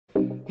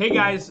Hey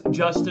guys,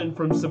 Justin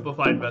from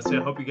Simplified Investing.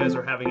 I hope you guys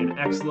are having an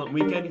excellent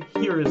weekend.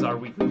 Here is our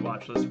weekly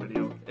watch list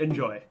video.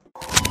 Enjoy.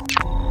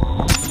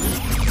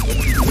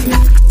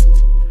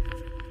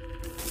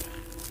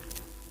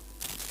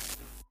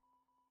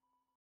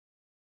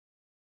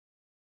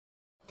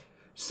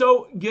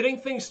 So getting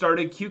things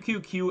started,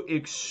 QQQ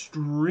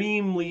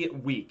extremely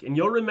weak. And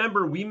you'll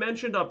remember we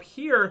mentioned up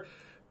here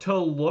to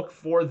look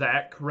for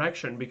that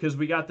correction because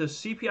we got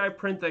this CPI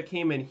print that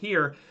came in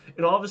here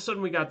and all of a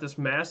sudden we got this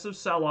massive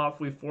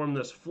sell-off. We formed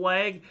this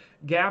flag,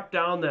 gap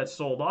down that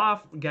sold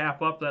off,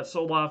 gap up that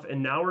sold off,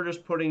 and now we're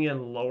just putting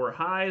in lower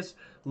highs,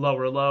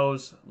 lower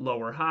lows,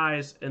 lower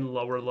highs, and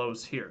lower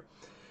lows here.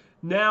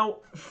 Now,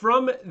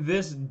 from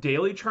this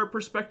daily chart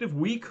perspective,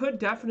 we could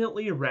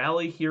definitely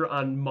rally here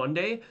on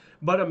Monday,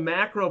 but a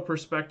macro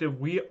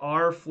perspective, we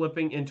are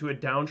flipping into a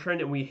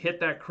downtrend and we hit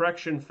that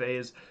correction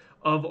phase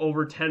of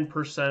over 10%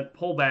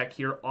 pullback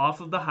here off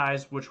of the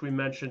highs, which we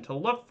mentioned to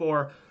look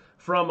for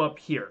from up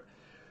here.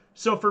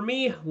 So for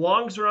me,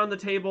 longs are on the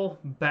table,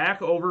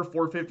 back over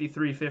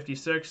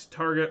 453.56,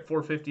 target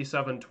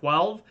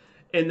 457.12,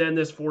 and then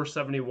this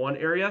 471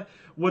 area.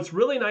 What's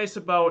really nice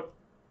about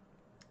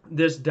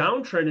this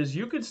downtrend is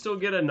you could still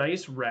get a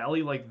nice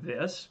rally like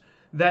this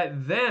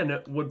that then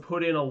would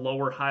put in a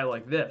lower high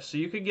like this. So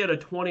you could get a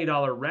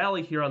 $20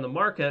 rally here on the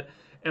market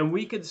and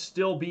we could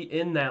still be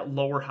in that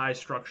lower high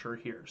structure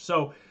here.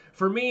 So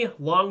for me,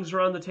 longs are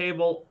on the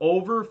table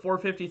over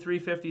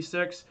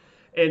 453.56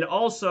 and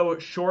also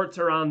shorts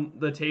are on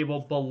the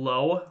table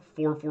below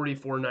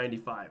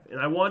 444.95. And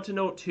I want to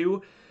note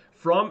too,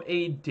 from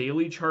a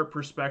daily chart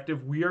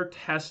perspective, we are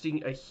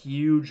testing a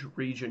huge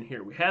region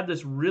here. We had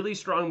this really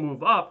strong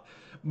move up,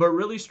 but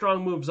really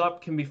strong moves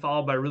up can be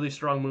followed by really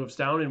strong moves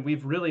down, and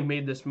we've really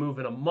made this move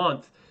in a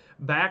month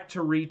back to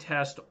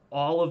retest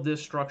all of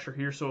this structure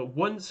here, so it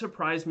wouldn't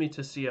surprise me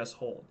to see us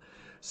hold.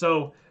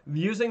 So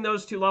using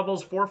those two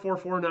levels,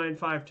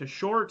 444.95 to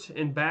short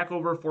and back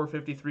over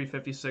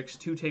 453.56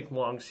 to take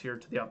longs here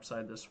to the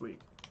upside this week.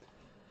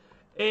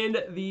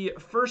 And the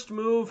first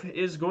move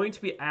is going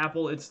to be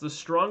Apple. It's the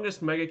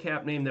strongest mega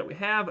cap name that we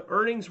have.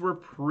 Earnings were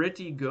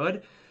pretty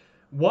good.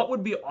 What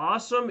would be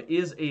awesome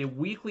is a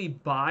weekly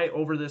buy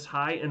over this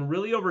high and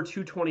really over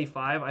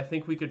 225. I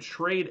think we could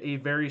trade a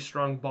very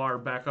strong bar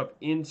back up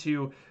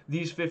into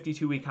these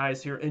 52-week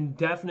highs here and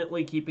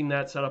definitely keeping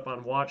that set up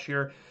on watch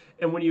here.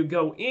 And when you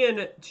go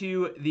in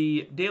to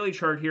the daily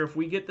chart here, if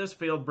we get this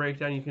failed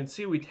breakdown, you can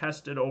see we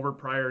tested over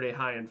prior day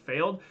high and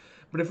failed.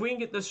 But if we can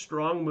get this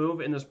strong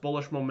move and this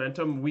bullish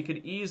momentum, we could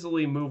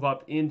easily move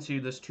up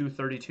into this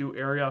 232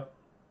 area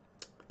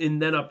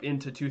and then up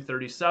into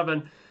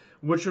 237,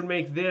 which would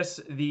make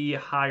this the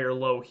higher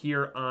low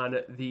here on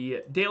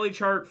the daily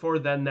chart for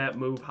then that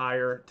move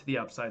higher to the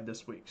upside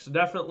this week. So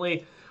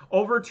definitely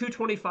over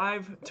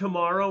 225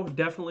 tomorrow,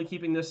 definitely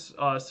keeping this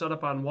set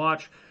up on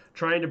watch,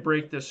 trying to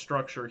break this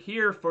structure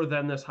here for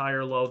then this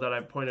higher low that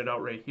I pointed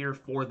out right here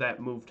for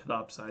that move to the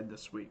upside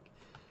this week.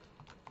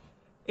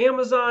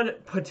 Amazon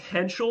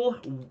potential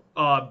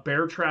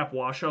bear trap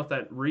washout,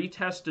 that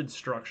retested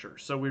structure.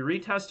 So we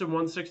retested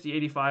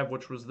 160.85,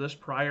 which was this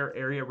prior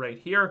area right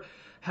here,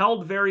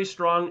 held very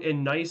strong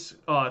and nice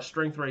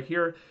strength right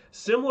here,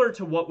 similar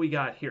to what we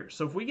got here.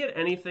 So if we get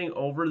anything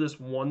over this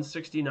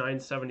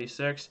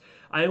 169.76,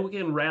 I think we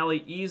can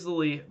rally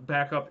easily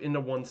back up into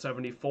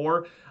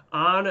 174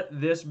 on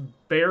this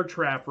bear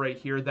trap right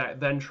here that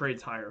then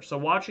trades higher. So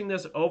watching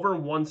this over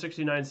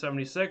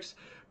 169.76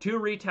 to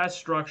retest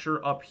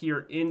structure up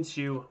here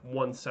into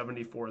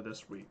 174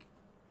 this week.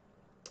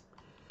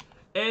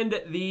 And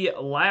the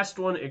last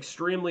one,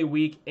 extremely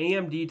weak,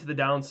 AMD to the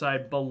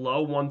downside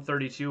below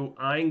 132,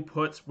 eyeing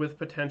puts with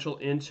potential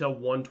into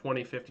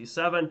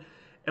 120.57.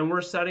 And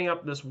we're setting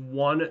up this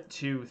 1,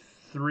 2,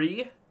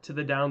 3 to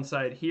the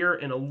downside here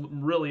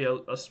and really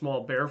a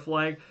small bear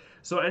flag.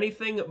 So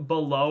anything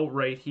below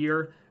right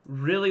here,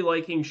 really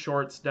liking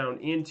shorts down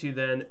into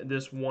then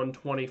this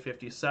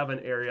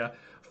 120.57 area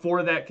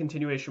for that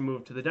continuation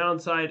move to the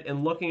downside.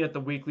 And looking at the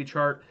weekly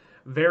chart,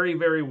 very,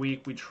 very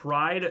weak. We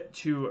tried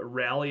to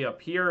rally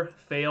up here,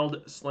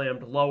 failed,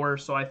 slammed lower.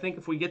 So I think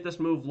if we get this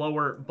move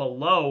lower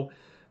below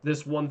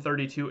this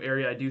 132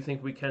 area, I do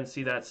think we can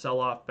see that sell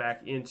off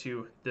back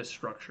into this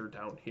structure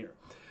down here.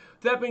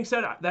 That being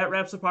said, that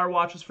wraps up our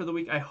watches for the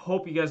week. I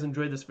hope you guys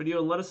enjoyed this video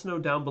and let us know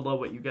down below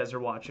what you guys are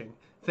watching.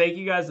 Thank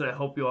you guys, and I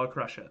hope you all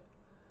crush it.